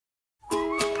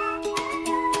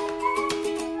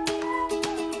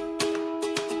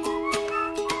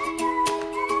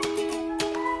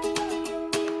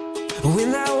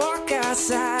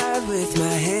outside with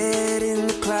my head in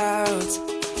the clouds.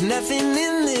 Nothing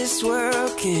in this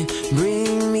world can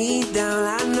bring me down.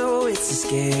 I know it's a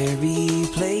scary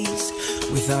place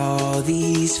with all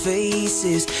these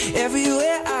faces.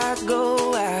 Everywhere I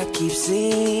go, I keep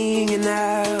singing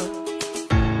out.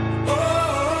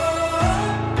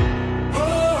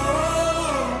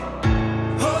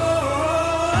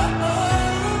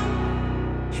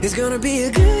 It's gonna be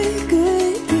a good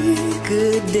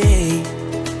day.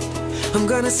 I'm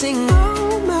gonna sing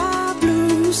all my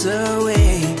blues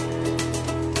away.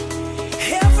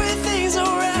 Everything's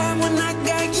alright when I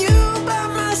got you by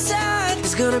my side.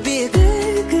 It's gonna be a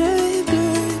good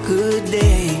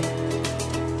day.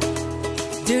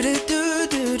 Do do do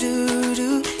do do do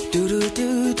do do do do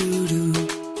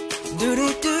do do do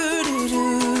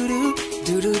do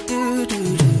do do do do.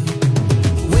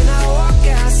 When I walk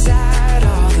outside,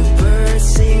 all the birds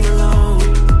sing along.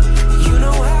 You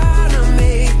know how to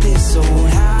make this old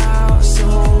house a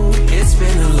home. It's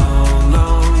been a long,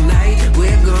 long night.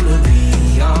 We're gonna be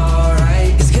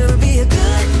alright. It's gonna be a good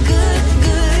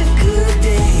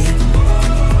day.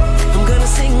 I'm gonna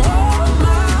sing all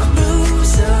my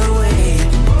blues away.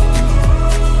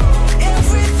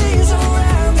 Everything's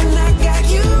alright when I got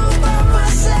you by my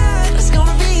side. It's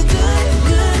gonna be a good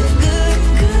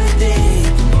day.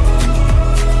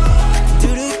 Do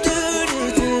do do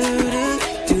do do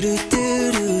do do do do do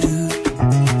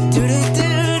do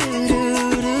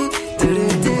do do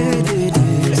do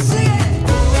do. Sing it.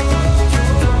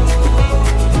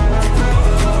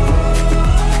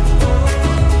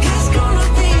 It's gonna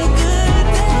be a good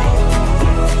day.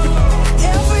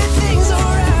 Everything's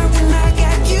alright when I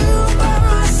got you by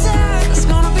my side. It's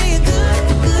gonna be a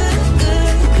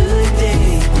good day.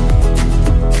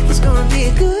 It's gonna be a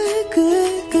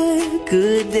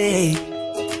good day.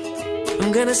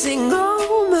 I'm gonna sing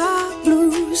all my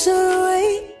blues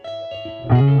away.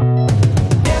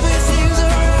 Everything's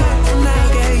alright when I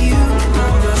got you by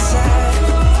my side.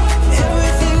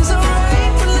 Everything's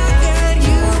alright when I got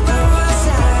you by my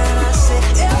side. I said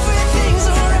everything's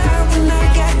alright when I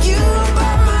got you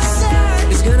by my side.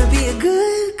 It's gonna be a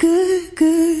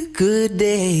good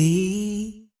day.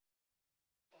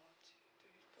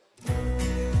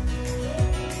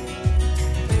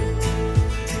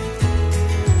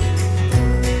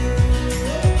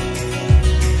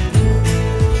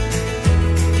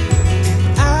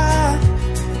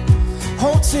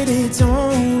 Hold city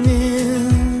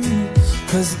dawning,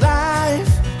 'cause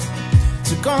life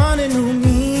took on a new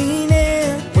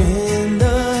meaning when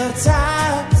the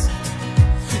tides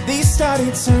they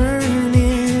started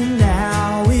turning.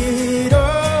 Now it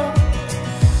all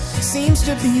seems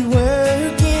to be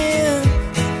working.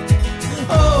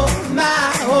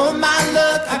 Oh my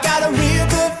luck, I got a real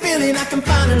good feeling I can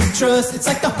finally trust. It's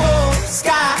like the whole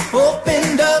sky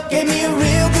opened up, gave me a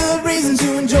real good reason to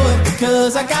enjoy it.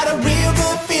 Because I got a real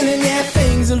good feeling, yeah,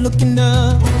 things are looking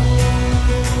up.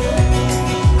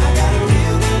 I got a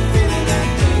real good feeling that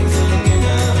things are looking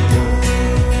up.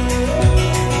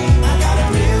 I got a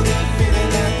real good feeling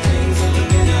that things are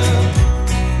looking up.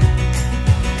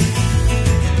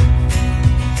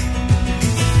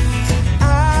 I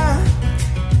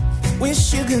wish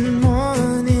you good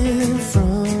morning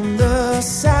from the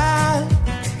side.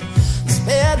 It's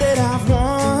bad that I've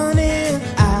wanted.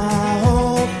 I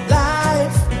hope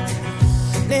life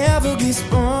never gets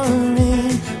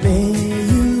boring. May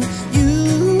you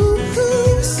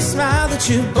smile that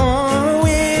you're born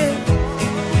with.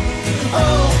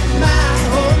 Oh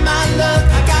my luck,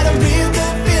 I got a real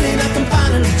good feeling I can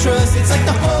finally trust. It's like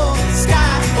the whole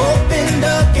sky opened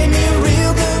up, gave me a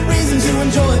real good reason to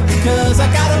enjoy it. Because I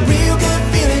got a real good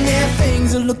feeling, yeah, things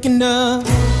are looking up.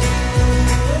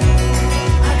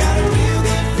 I got a real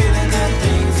good feeling that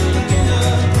things are looking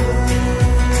up.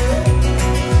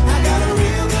 I got a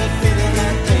real good feeling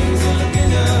that things are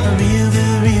looking up. A real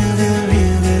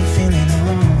good feeling,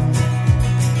 oh.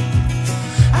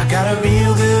 I got a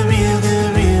real good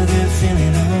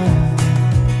feeling, oh.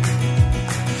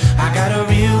 I got a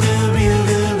real good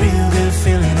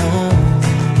feeling, oh.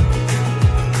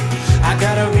 I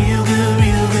got a real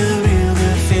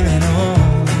good feeling, oh.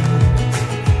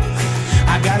 I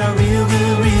got a real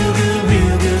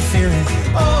good feeling.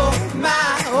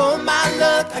 Oh my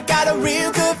luck, I got a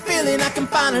real good feeling I can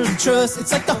finally trust.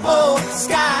 It's like the whole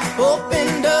sky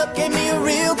opened up, gave me a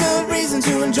real good reason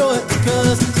to enjoy it.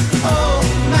 Because oh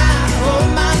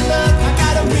my luck, I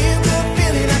got a real good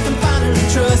feeling I can finally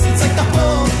trust. It's like the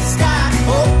whole sky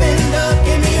opened up,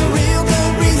 gave me a real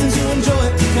good reason to enjoy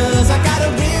it. Because I got a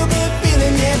real good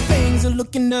feeling, yeah, things are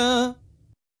looking up.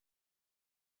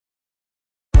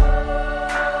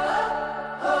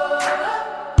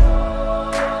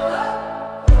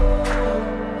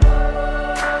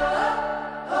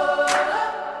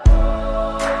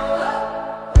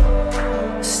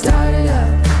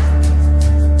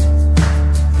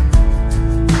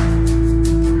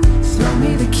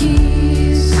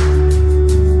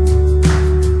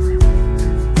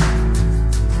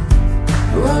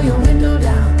 roll your window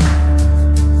down,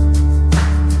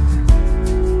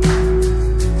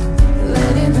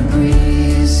 let in the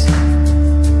breeze.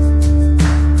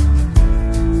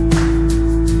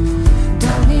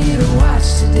 Don't need a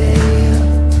watch today,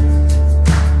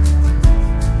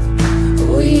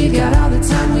 we got all the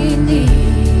time we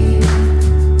need.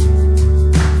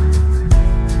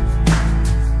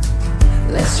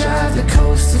 Let's drive the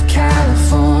coast of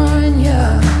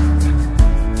California,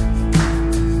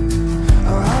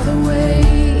 or all the way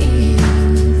east.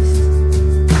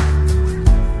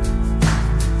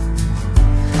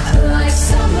 Like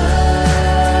summer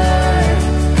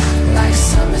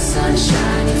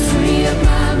sunshine, you free up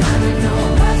my mind with no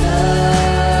weather.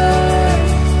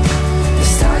 The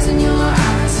stars in your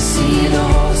eyes, I see the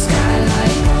whole sky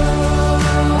like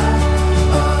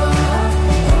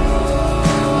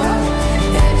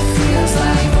and it feels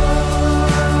like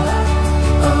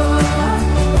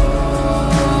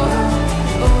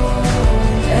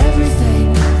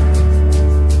everything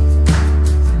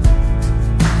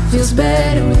feels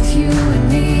better with you and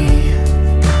me.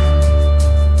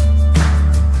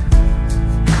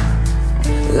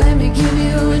 Let me give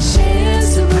you a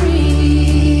chance to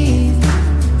breathe.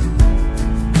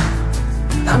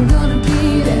 I'm gonna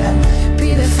be there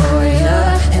for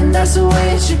you, and that's the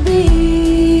way it should be.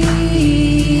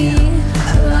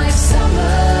 Like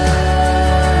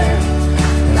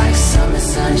summer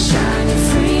sunshine, you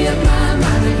free up my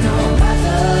mind with no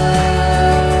weather.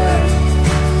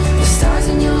 The stars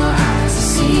in your eyes, I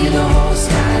see the whole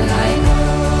sky like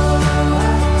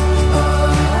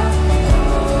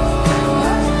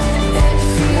and it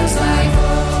feels like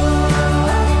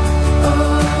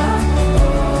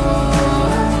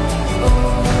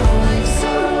like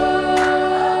summer.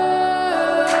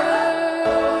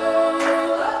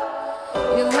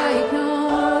 You're like no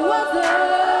other.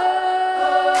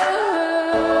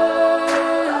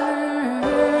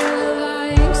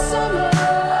 Like summer.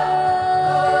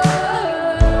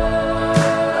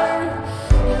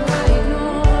 You're like no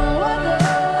other.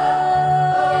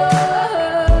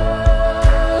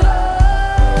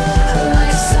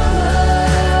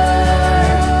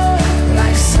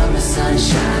 Like summer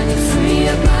sunshine, you free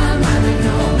up my mind with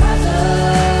no weather.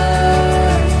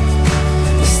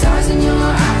 The stars in your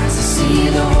eyes, I see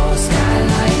the whole sky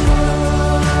like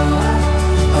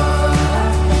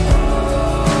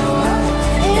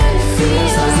and it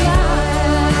feels like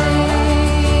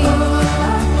summer.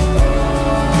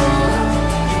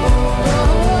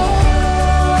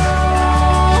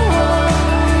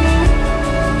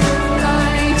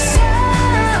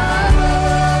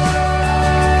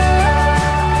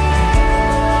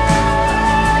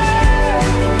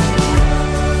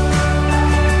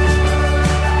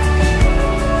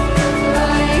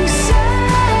 Like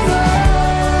summer.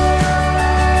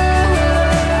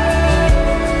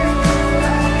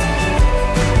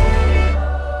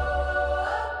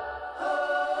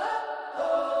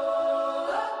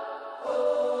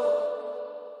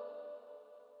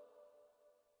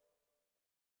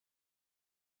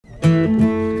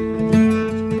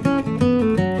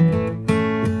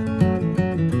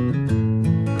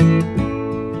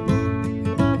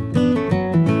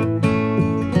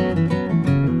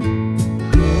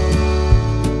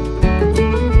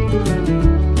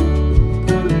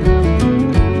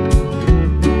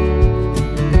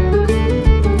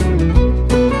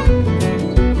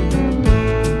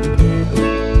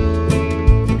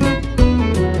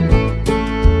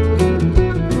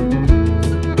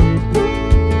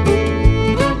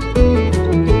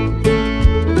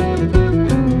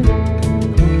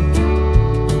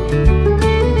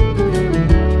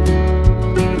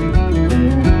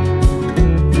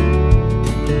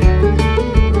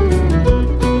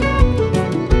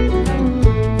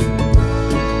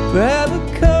 Grab a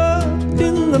cup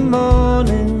in the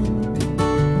morning,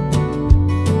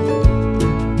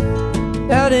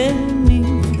 out and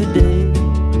meet the day.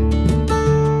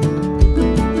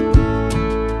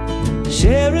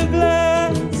 Share a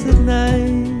glass at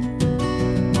night.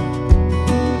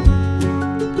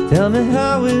 Tell me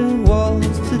how it was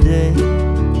today.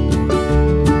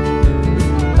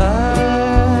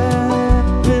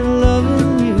 I've been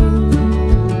loving you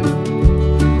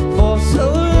for so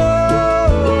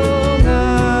long.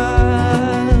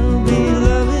 I'll be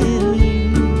loving you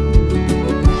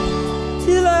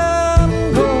till I'm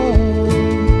gone.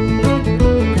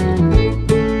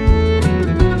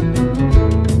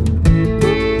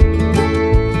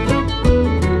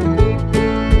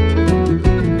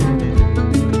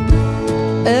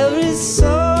 Every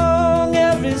song,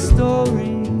 every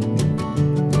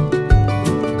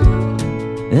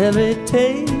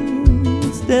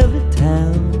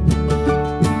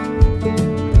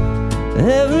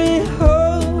every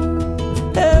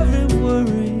hope, every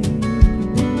worry,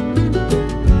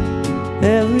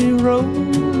 every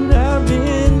road I've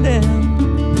been down.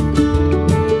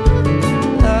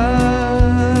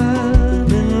 I've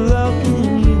been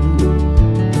loving you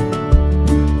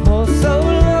for so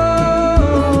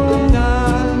long.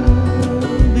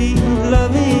 I'll be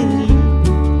loving you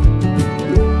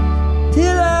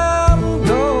till I'm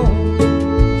gone.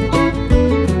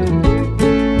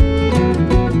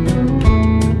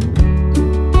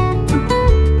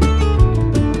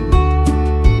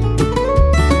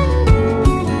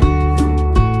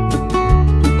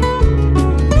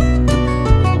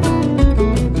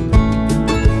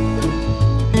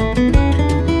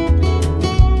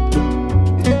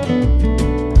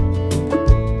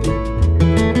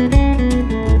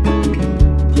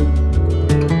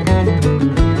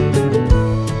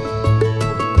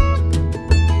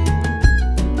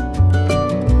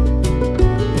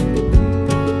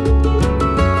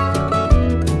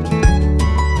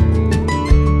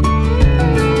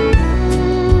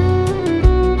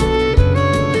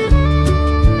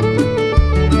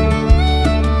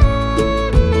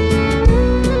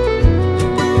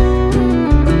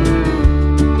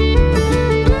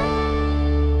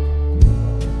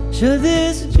 Should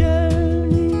this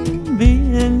journey be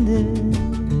ended,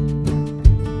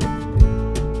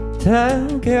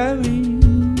 time carry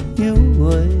you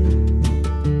away.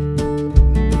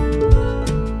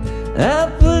 I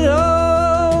put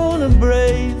on a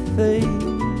brave face,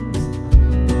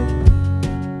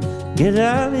 get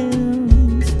out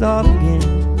and start